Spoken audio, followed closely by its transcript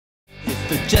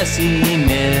The Jesse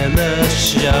Miller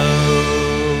Show.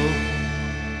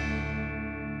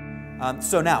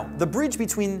 So now, the bridge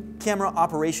between camera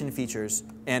operation features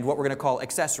and what we're going to call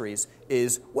accessories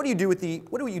is what do you do with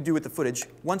the footage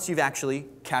once you've actually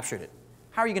captured it?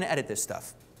 How are you going to edit this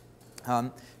stuff?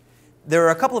 There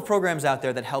are a couple of programs out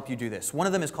there that help you do this. One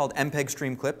of them is called MPEG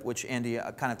Stream Clip, which Andy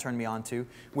kind of turned me on to,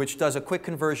 which does a quick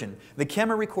conversion. The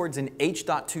camera records in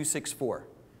H.264.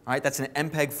 All right, that's an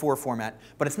MPEG-4 format,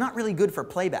 but it's not really good for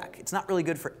playback. It's not really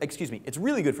good for, excuse me, it's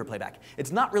really good for playback.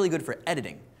 It's not really good for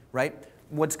editing, right?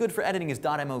 What's good for editing is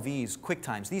 .movs,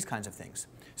 QuickTimes, these kinds of things.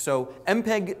 So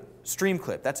MPEG Stream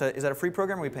Clip, is that a free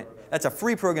program or are we paying? That's a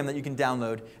free program that you can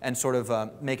download and sort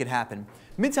of make it happen.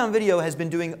 Midtown Video has been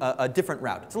doing a different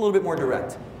route. It's a little bit more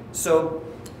direct. So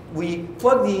we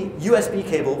plug the USB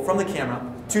cable from the camera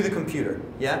to the computer,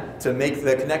 yeah, to make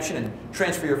the connection and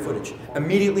transfer your footage.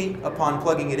 Immediately upon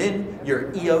plugging it in,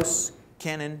 your Eos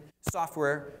Canon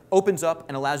software opens up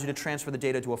and allows you to transfer the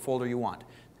data to a folder you want.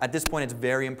 At this point, it's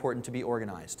very important to be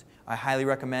organized. I highly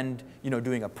recommend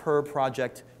doing a per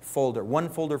project folder, one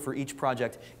folder for each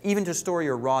project, even to store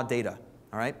your raw data.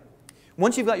 All right?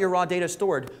 Once you've got your raw data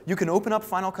stored, you can open up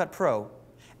Final Cut Pro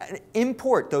and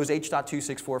import those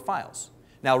H.264 files.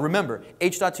 Now remember,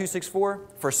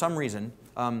 H.264, for some reason,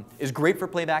 is great for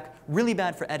playback, really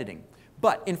bad for editing.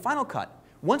 But in Final Cut,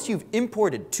 once you've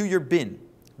imported to your bin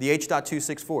the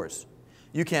H.264s,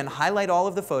 you can highlight all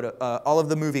of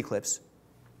the movie clips,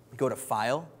 go to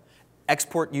File,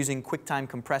 export using QuickTime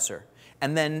Compressor,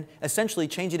 and then essentially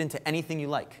change it into anything you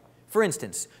like. For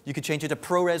instance, you could change it to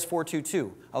ProRes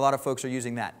 422. A lot of folks are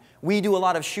using that. We do a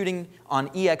lot of shooting on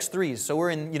EX3s, so we're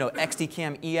in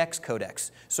XDCam EX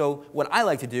codecs. So what I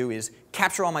like to do is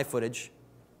capture all my footage,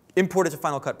 import it to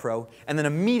Final Cut Pro, and then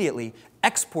immediately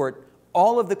export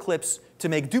all of the clips to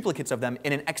make duplicates of them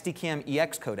in an XDCam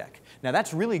EX codec. Now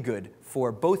that's really good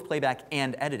for both playback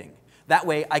and editing. That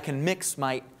way I can mix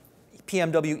my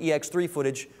PMW EX3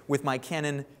 footage with my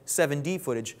Canon 7D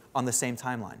footage on the same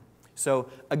timeline. So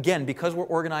again, because we're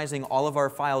organizing all of our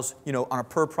files on a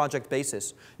per project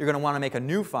basis, you're going to want to make a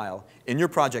new file in your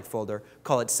project folder,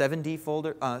 call it 7D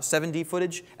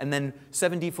footage, and then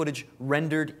 7D footage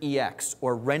rendered EX,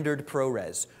 or rendered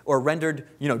ProRes, or rendered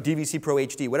DVC Pro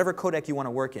HD, whatever codec you want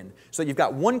to work in. So you've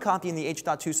got one copy in the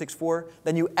H.264,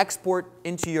 then you export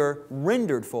into your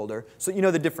rendered folder, so you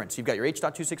know the difference. You've got your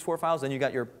H.264 files, then you've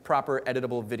got your proper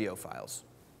editable video files.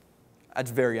 That's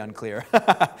very unclear.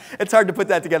 It's hard to put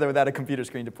that together without a computer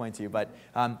screen to point to you. But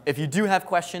if you do have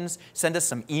questions, send us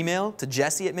some email to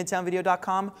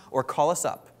jesse@midtownvideo.com or call us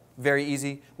up. Very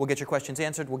easy. We'll get your questions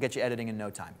answered. We'll get you editing in no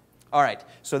time. All right.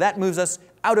 So that moves us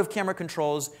out of camera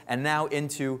controls and now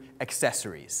into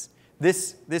accessories.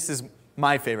 This is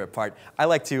my favorite part. I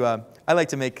like to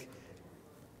make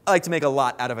a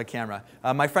lot out of a camera.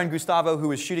 My friend Gustavo, who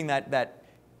was shooting that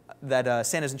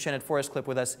Santa's Enchanted Forest clip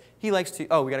with us, he likes to...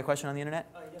 Oh, we got a question on the internet?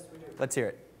 Yes, we do. Let's hear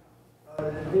it.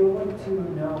 They would like to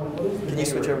know what is the Can you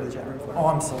switch over to the chat room for me? Oh,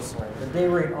 I'm so sorry. The day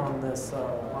rate on this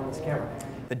camera.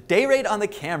 The day rate on the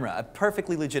camera, a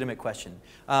perfectly legitimate question.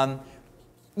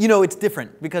 It's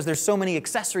different because there's so many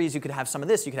accessories. You could have some of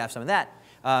this, you could have some of that.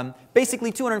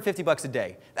 Basically, $250 a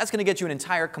day. That's going to get you an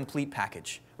entire complete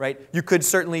package, right? You could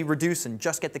certainly reduce and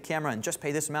just get the camera and just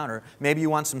pay this amount, or maybe you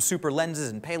want some super lenses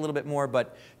and pay a little bit more,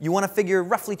 but you want to figure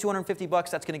roughly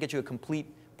 $250. That's going to get you a complete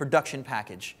production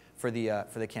package for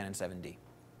the Canon 7D.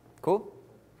 Cool?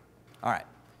 All right.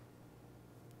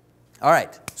 All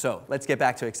right. So let's get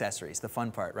back to accessories, the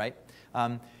fun part, right?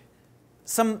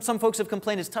 Some folks have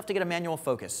complained it's tough to get a manual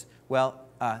focus. Well,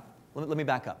 let me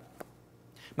back up.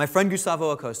 My friend Gustavo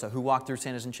Acosta, who walked through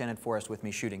Santa's Enchanted Forest with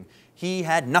me shooting, he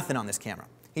had nothing on this camera.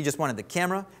 He just wanted the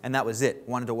camera, and that was it.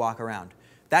 Wanted to walk around.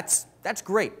 That's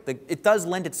great. It does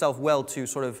lend itself well to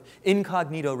sort of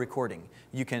incognito recording.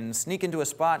 You can sneak into a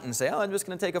spot and say, oh, I'm just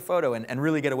going to take a photo, and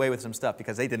really get away with some stuff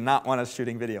because they did not want us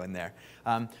shooting video in there.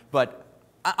 But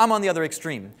I'm on the other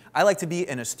extreme. I like to be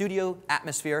in a studio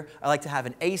atmosphere. I like to have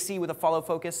an AC with a follow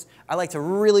focus. I like to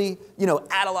really,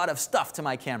 add a lot of stuff to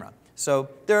my camera. So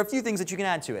there are a few things that you can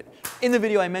add to it. In the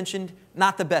video I mentioned,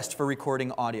 not the best for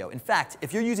recording audio. In fact,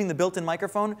 if you're using the built-in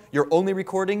microphone, you're only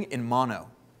recording in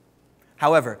mono.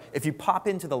 However, if you pop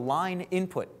into the line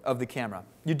input of the camera,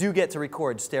 you do get to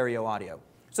record stereo audio.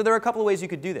 So there are a couple of ways you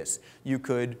could do this. You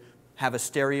could have a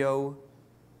stereo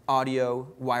audio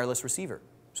wireless receiver.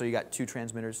 So you got 2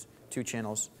 transmitters, 2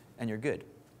 channels, and you're good.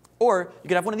 Or you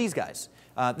could have one of these guys.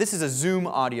 This is a Zoom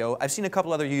audio. I've seen a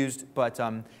couple other used, but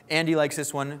Andy likes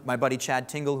this one. My buddy Chad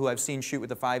Tingle, who I've seen shoot with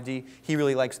the 5D, he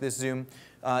really likes this Zoom.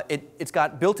 It's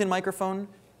got built-in microphone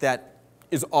that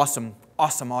is awesome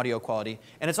awesome audio quality.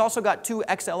 And it's also got 2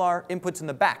 XLR inputs in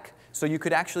the back, so you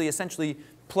could actually essentially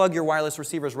plug your wireless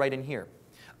receivers right in here.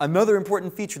 Another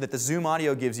important feature that the Zoom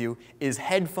audio gives you is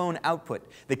headphone output.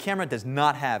 The camera does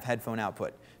not have headphone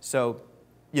output. So,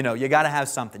 you know, you got to have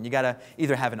something. You got to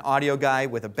either have an audio guy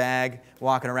with a bag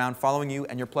walking around following you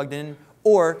and you're plugged in,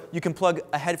 or you can plug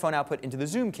a headphone output into the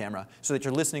Zoom camera so that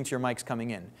you're listening to your mics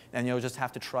coming in. And you'll just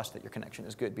have to trust that your connection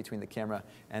is good between the camera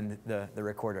and the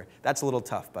recorder. That's a little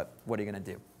tough, but what are you going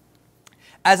to do?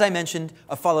 As I mentioned,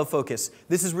 a follow focus.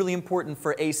 This is really important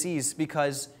for ACs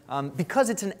because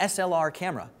it's an SLR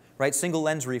camera, right? Single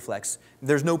lens reflex.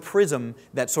 There's no prism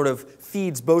that sort of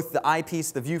feeds both the eyepiece,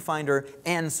 the viewfinder,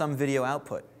 and some video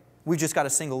output. We've just got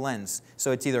a single lens,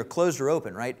 so it's either closed or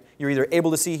open, right? You're either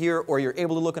able to see here or you're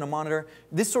able to look at a monitor.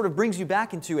 This sort of brings you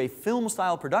back into a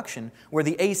film-style production where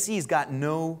the AC's got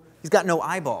no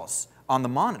eyeballs on the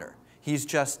monitor. He's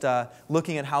just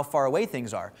looking at how far away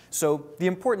things are. So the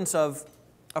importance of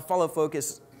a follow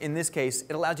focus, in this case,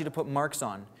 it allows you to put marks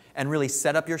on and really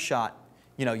set up your shot.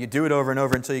 You know, you do it over and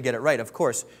over until you get it right, of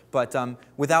course, but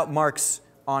without marks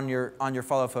on your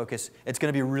follow focus, it's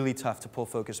going to be really tough to pull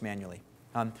focus manually.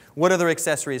 What other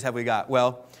accessories have we got?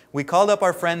 Well, we called up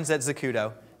our friends at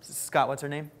Zacuto. Scott, what's her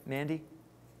name? Mandy?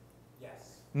 Yes.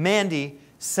 Mandy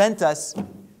sent us,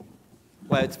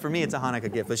 well, for me it's a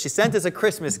Hanukkah gift, but she sent us a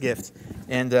Christmas gift,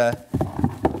 and the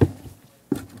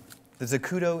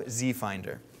Zacuto Z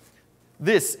Finder.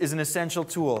 This is an essential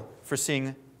tool for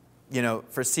seeing,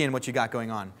 what you got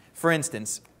going on. For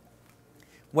instance,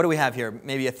 what do we have here?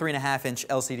 Maybe a 3.5-inch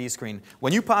LCD screen.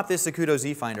 When you pop this Zacuto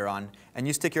Z Finder on and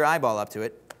you stick your eyeball up to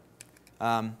it,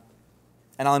 and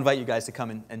I'll invite you guys to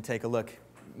come and take a look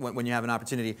when you have an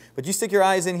opportunity, but you stick your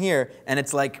eyes in here and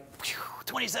it's like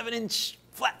 27-inch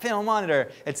flat panel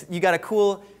monitor. You got a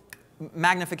cool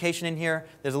magnification in here.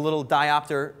 There's a little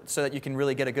diopter so that you can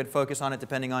really get a good focus on it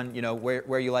depending on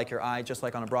where you like your eye, just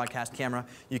like on a broadcast camera.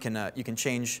 You can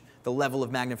change the level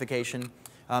of magnification.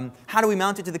 How do we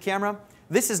mount it to the camera?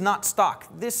 This is not stock.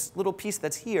 This little piece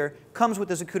that's here comes with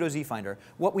the Zacuto Z Finder.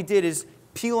 What we did is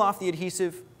peel off the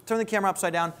adhesive, turn the camera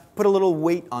upside down, put a little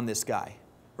weight on this guy,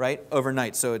 right,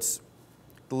 overnight. So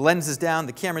the lens is down,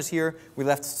 the camera's here. We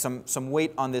left some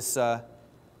weight on this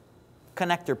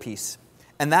connector piece.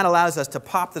 And that allows us to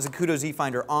pop the Zacuto Z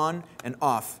Finder on and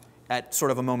off at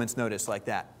sort of a moment's notice like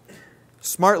that.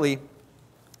 Smartly,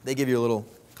 they give you a little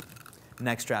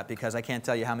neck strap because I can't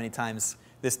tell you how many times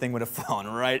this thing would have fallen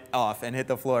right off and hit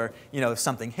the floor. If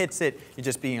something hits it, you're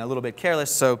just being a little bit careless.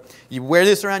 So you wear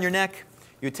this around your neck,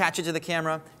 you attach it to the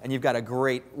camera, and you've got a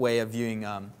great way of viewing,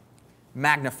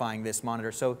 magnifying this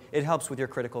monitor. So it helps with your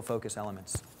critical focus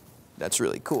elements. That's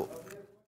really cool.